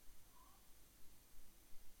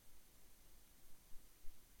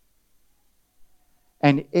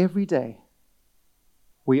 And every day,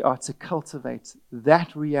 we are to cultivate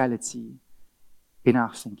that reality in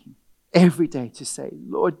our thinking. Every day to say,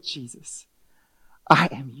 Lord Jesus, I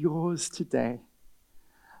am yours today.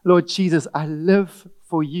 Lord Jesus, I live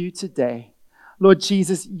for you today. Lord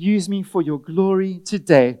Jesus, use me for your glory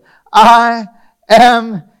today. I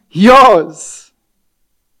am yours.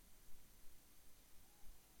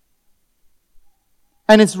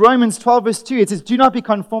 And it's Romans 12 verse 2. It says, do not be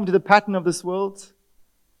conformed to the pattern of this world,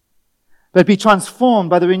 but be transformed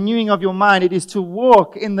by the renewing of your mind. It is to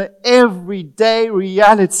walk in the everyday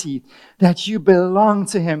reality that you belong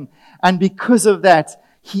to Him. And because of that,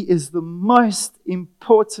 He is the most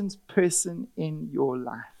important person in your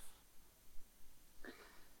life.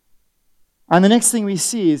 And the next thing we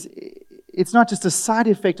see is it's not just a side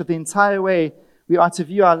effect of the entire way we are to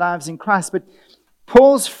view our lives in Christ, but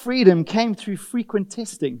Paul's freedom came through frequent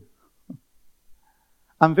testing.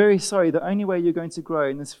 I'm very sorry, the only way you're going to grow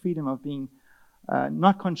in this freedom of being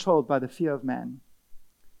not controlled by the fear of man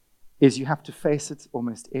is you have to face it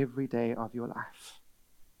almost every day of your life.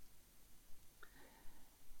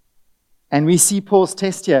 And we see Paul's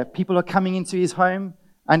test here. People are coming into his home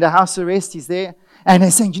under house arrest. He's there. And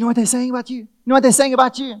they're saying, do you know what they're saying about you? You know what they're saying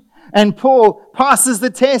about you? And Paul passes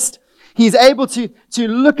the test. He's able to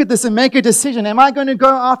look at this and make a decision. Am I going to go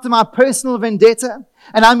after my personal vendetta?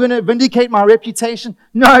 And I'm going to vindicate my reputation?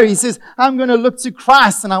 No, he says, I'm going to look to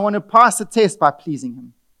Christ and I want to pass the test by pleasing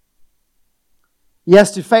Him. He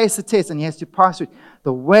has to face the test and he has to pass it.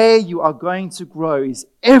 The way you are going to grow is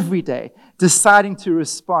every day deciding to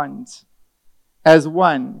respond as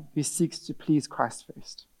one who seeks to please Christ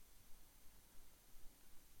first.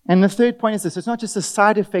 And the third point is this. It's not just a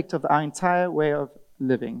side effect of our entire way of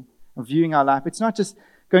living, of viewing our life. It's not just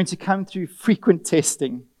going to come through frequent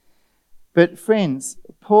testing. But friends,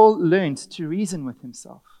 Paul learned to reason with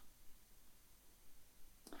himself.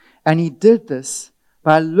 And he did this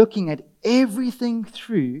by looking at everything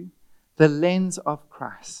through the lens of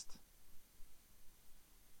Christ.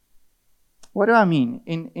 What do I mean?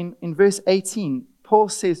 In verse 18, Paul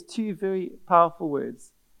says two very powerful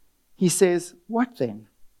words. He says, what then?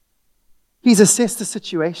 He's assessed the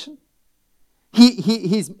situation.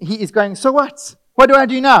 He is going, so what? What do I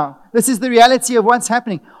do now? This is the reality of what's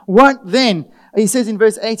happening. What then? He says in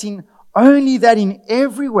verse 18, only that in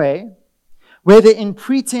every way, whether in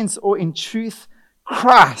pretense or in truth,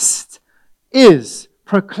 Christ is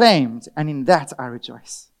proclaimed, and in that I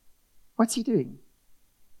rejoice. What's he doing?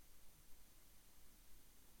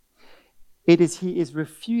 He is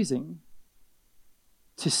refusing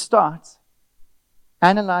to start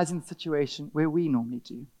analyzing the situation where we normally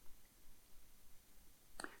do.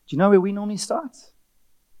 Do you know where we normally start?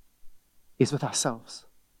 Is with ourselves.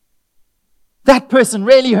 That person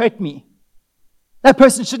really hurt me. That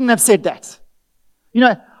person shouldn't have said that. You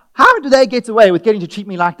know, how do they get away with getting to treat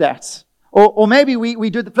me like that? Or maybe we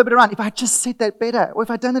do flip it around. If I just said that better, or if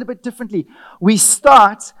I'd done it a bit differently. We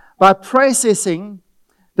start by processing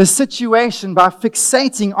the situation, by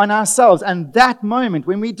fixating on ourselves. And that moment,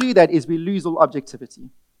 when we do that, is we lose all objectivity.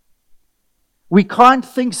 We can't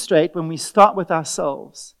think straight when we start with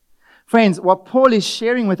ourselves. Friends, what Paul is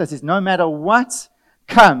sharing with us is no matter what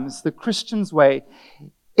comes the Christian's way,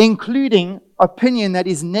 including opinion that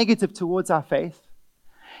is negative towards our faith,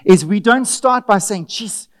 is we don't start by saying,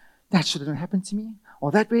 geez, that shouldn't have happened to me,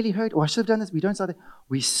 or that really hurt, or I should have done this. We don't start there.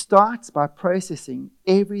 We start by processing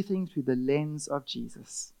everything through the lens of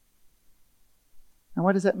Jesus. And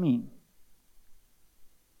what does that mean?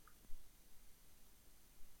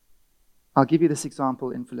 I'll give you this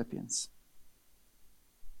example in Philippians.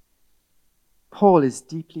 Paul is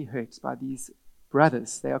deeply hurt by these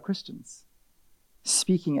brothers, they are Christians,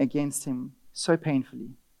 speaking against him so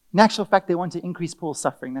painfully. In actual fact, they want to increase Paul's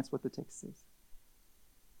suffering. That's what the text says.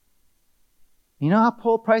 You know how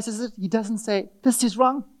Paul processes it? He doesn't say, this is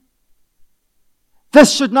wrong.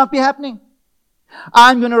 This should not be happening.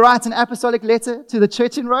 I'm going to write an apostolic letter to the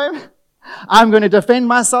church in Rome. I'm going to defend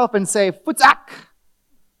myself and say, futak.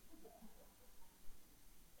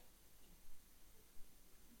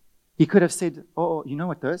 He could have said, oh, you know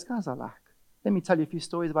what those guys are like? Let me tell you a few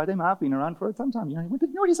stories about them. I've been around for some time. You know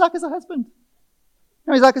what he's like as a husband? You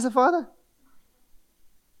know what he's like as a father?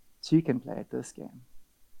 Two can play at this game.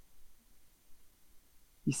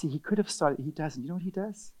 You see, he could have started. He doesn't. You know what he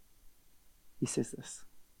does? He says this.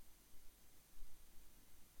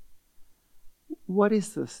 What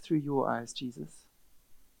is this through your eyes, Jesus?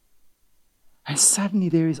 And suddenly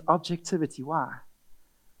there is objectivity. Why?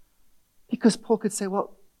 Because Paul could say,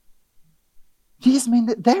 well, these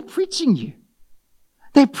men, they're preaching you.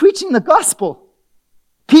 They're preaching the gospel.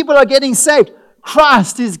 People are getting saved.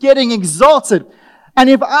 Christ is getting exalted. And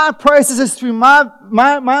if I process this through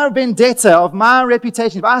my vendetta of my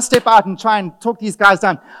reputation, if I step out and try and talk these guys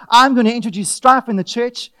down, I'm going to introduce strife in the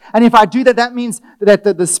church. And if I do that, that means that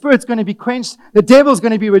the Spirit's going to be quenched, the devil's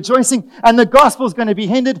going to be rejoicing, and the gospel's going to be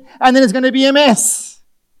hindered, and then it's going to be a mess.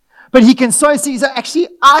 But he can so see that actually,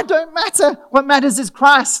 I don't matter. What matters is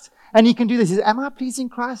Christ. And he can do this. He says, am I pleasing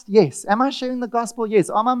Christ? Yes. Am I sharing the gospel? Yes.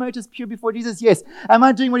 Are my motives pure before Jesus? Yes. Am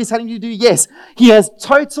I doing what he's telling me to do? Yes. He has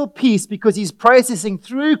total peace because he's processing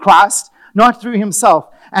through Christ, not through himself.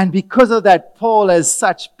 And because of that, Paul has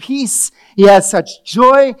such peace. He has such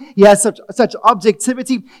joy. He has such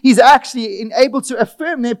objectivity. He's actually able to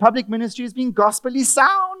affirm their public ministry as being gospelly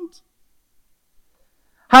sound.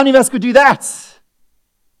 How many of us could do that?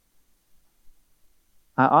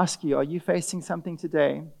 I ask you, are you facing something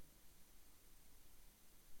today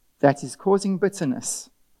that is causing bitterness?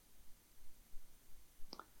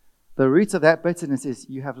 The root of that bitterness is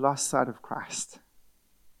you have lost sight of Christ.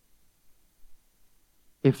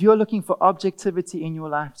 If you're looking for objectivity in your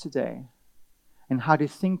life today and how to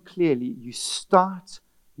think clearly, you start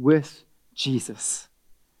with Jesus.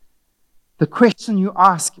 The question you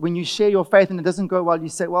ask when you share your faith and it doesn't go well, you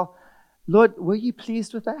say, well, Lord, were you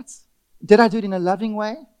pleased with that? Did I do it in a loving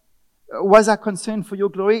way? Was I concerned for your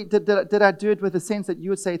glory? Did I do it with a sense that you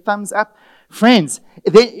would say thumbs up? Friends,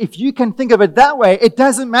 if you can think of it that way, it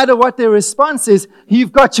doesn't matter what their response is.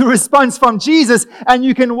 You've got your response from Jesus, and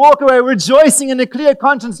you can walk away rejoicing in a clear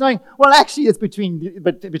conscience, knowing, well, actually, it's between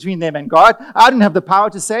them and God. I don't have the power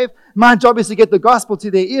to save. My job is to get the gospel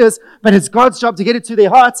to their ears, but it's God's job to get it to their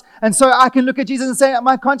hearts. And so I can look at Jesus and say,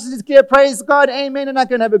 my conscience is clear, praise God, amen, and I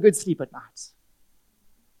can have a good sleep at night.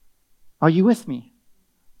 Are you with me?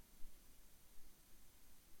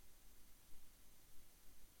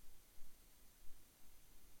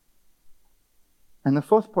 And the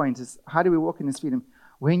fourth point is, how do we walk in this freedom?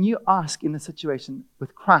 When you ask in the situation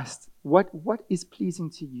with Christ, what is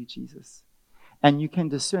pleasing to you, Jesus? And you can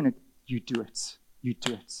discern it, you do it. You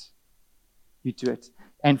do it. You do it.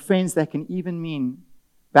 And friends, that can even mean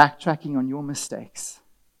backtracking on your mistakes.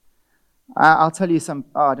 I'll tell you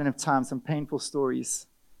I don't have time, some painful stories.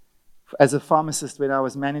 As a pharmacist, when I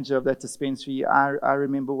was manager of that dispensary, I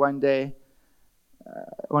remember one day,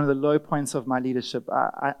 one of the low points of my leadership,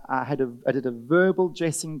 I did a verbal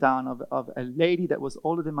dressing down of a lady that was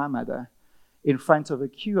older than my mother in front of a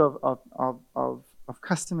queue of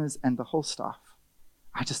customers and the whole staff.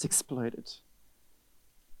 I just exploded.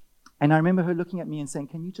 And I remember her looking at me and saying,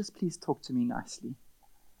 can you just please talk to me nicely?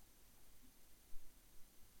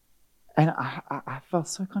 And I felt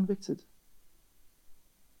so convicted.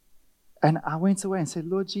 And I went away and said,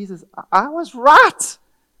 Lord Jesus, I was right.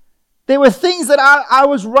 There were things that I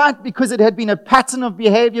was right because it had been a pattern of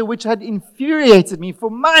behavior which had infuriated me for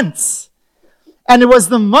months. And it was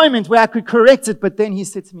the moment where I could correct it. But then he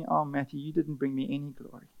said to me, oh, Matthew, you didn't bring me any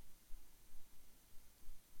glory.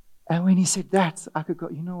 And when he said that, I could go,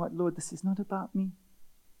 you know what, Lord, this is not about me.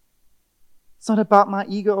 It's not about my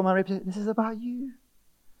ego or my reputation. This is about you.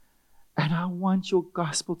 And I want your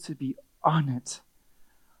gospel to be honored.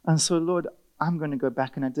 And so, Lord, I'm going to go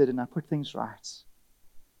back, and I did, and I put things right.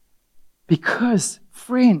 Because,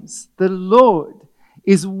 friends, the Lord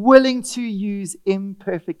is willing to use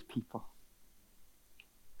imperfect people.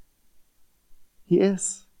 He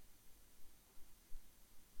is.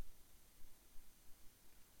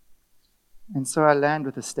 And so I land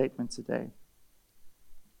with a statement today.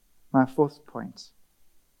 My fourth point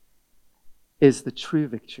is the true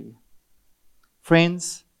victory.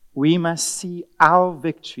 Friends, we must see our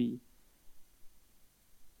victory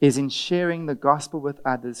is in sharing the gospel with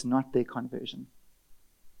others, not their conversion.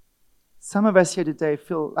 Some of us here today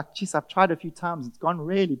feel like, geez, I've tried a few times, it's gone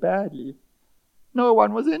really badly. No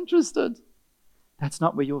one was interested. That's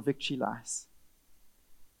not where your victory lies.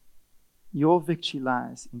 Your victory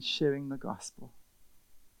lies in sharing the gospel.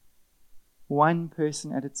 One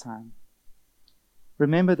person at a time.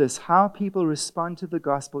 Remember this, how people respond to the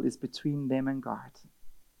gospel is between them and God.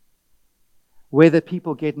 Whether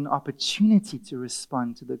people get an opportunity to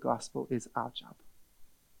respond to the gospel is our job.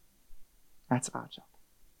 That's our job.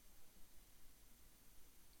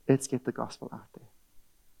 Let's get the gospel out there.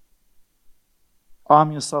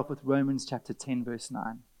 Arm yourself with Romans chapter 10, verse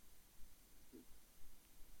 9.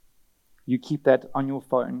 You keep that on your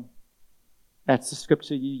phone. That's the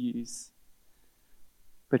scripture you use.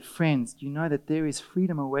 But friends, you know that there is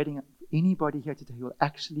freedom awaiting anybody here today who will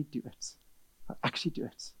actually do it. Will actually do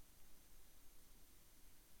it.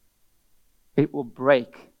 It will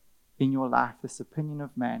break in your life this opinion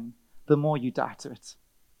of man the more you die to it.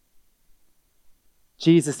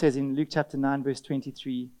 Jesus says in Luke chapter 9, verse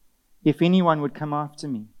 23, if anyone would come after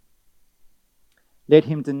me, let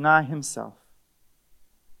him deny himself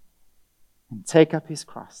and take up his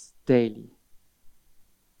cross daily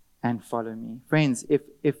and follow me. Friends,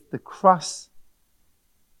 if the cross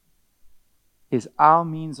is our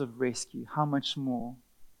means of rescue, how much more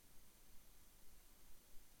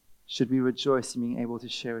should we rejoice in being able to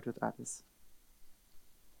share it with others?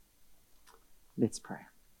 Let's pray.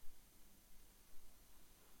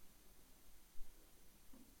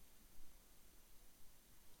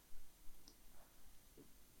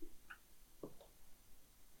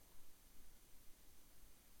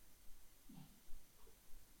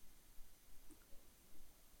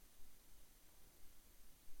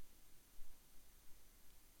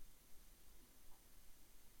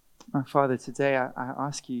 My Father, today I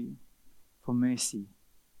ask you for mercy.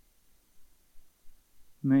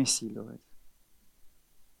 Mercy, Lord.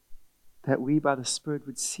 That we by the Spirit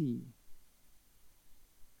would see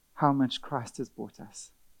how much Christ has bought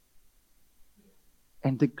us.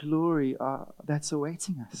 And the glory that's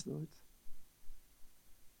awaiting us, Lord.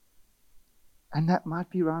 And that might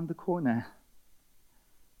be around the corner.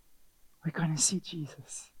 We're going to see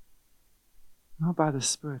Jesus. Not by the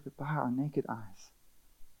Spirit, but by our naked eyes.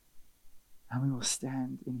 And we will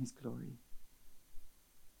stand in His glory.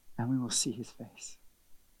 And we will see His face.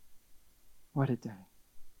 What a day.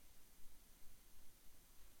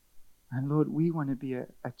 And Lord, we want to be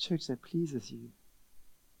a church that pleases you.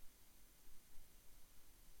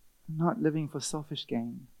 Not living for selfish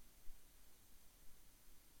gain,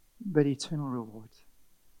 but eternal reward.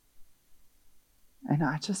 And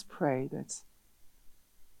I just pray that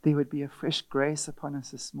there would be a fresh grace upon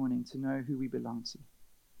us this morning to know who we belong to.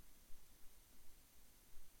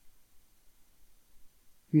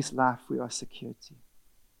 Whose life we are secured to.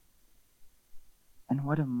 And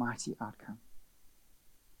what a mighty outcome.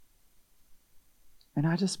 And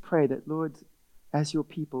I just pray that, Lord, as your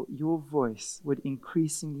people, your voice would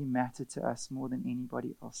increasingly matter to us more than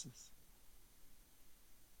anybody else's.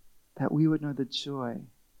 That we would know the joy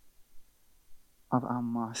of our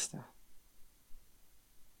Master,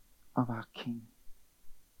 of our King.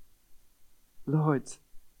 Lord,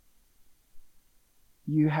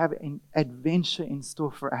 you have an adventure in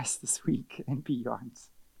store for us this week and beyond.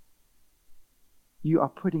 You are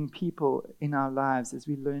putting people in our lives, as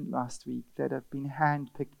we learned last week, that have been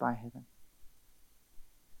handpicked by heaven.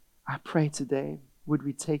 I pray today, would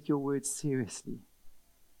we take your words seriously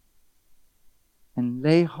and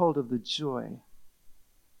lay hold of the joy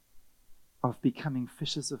of becoming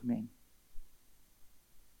fishers of men.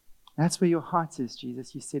 That's where your heart is,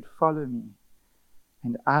 Jesus. You said, follow me,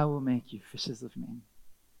 and I will make you fishers of men.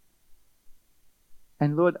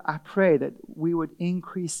 And Lord, I pray that we would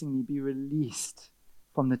increasingly be released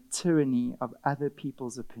from the tyranny of other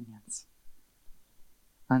people's opinions.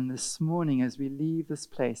 And this morning, as we leave this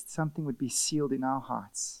place, something would be sealed in our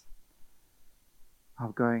hearts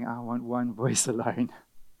of going, I want one voice alone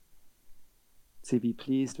to be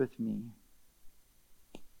pleased with me.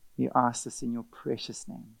 We ask this in your precious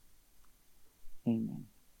name. Amen.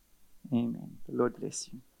 Amen. The Lord bless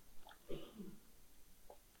you.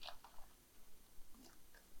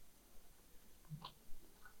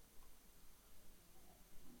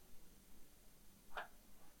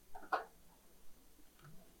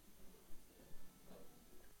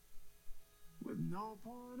 With no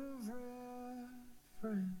point of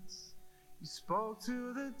reference, you spoke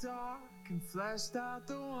to the dark and fleshed out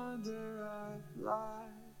the wonder of life.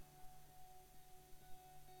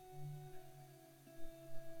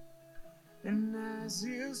 And as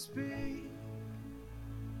you speak,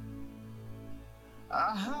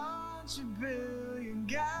 100 billion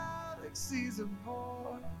galaxies are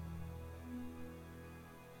born.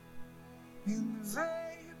 In the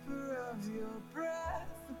vapor of your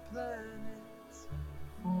breath, the planets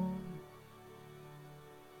form.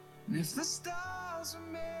 And if the stars were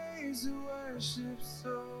made to worship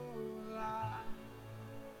so loud,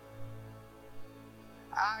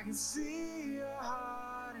 I can see your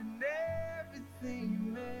heart in everything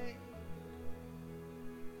you make.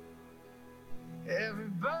 Every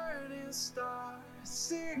burning star, a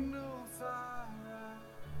signal fire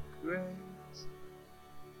of grace.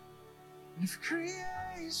 And if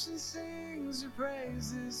creation sings your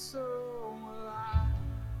praises, so will I.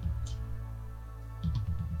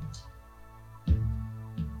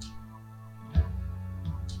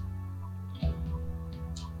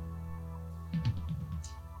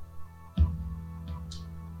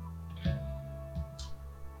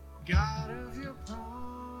 God of your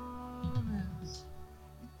promise,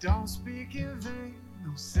 you don't speak in vain,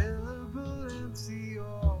 no syllable empty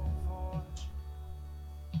your voice.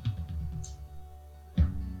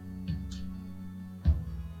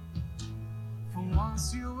 For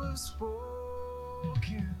once you have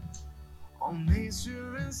spoken, all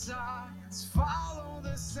nature and science follow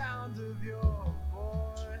the sound of your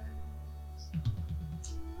voice.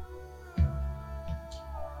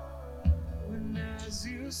 When as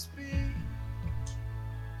you speak,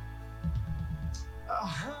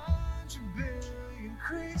 100 billion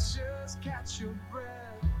creatures catch your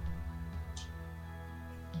breath,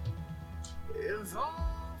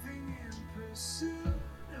 evolving in pursuit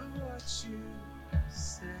of what you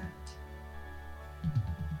said.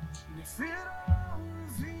 And if it all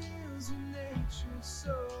reveals your nature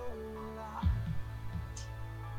so alive,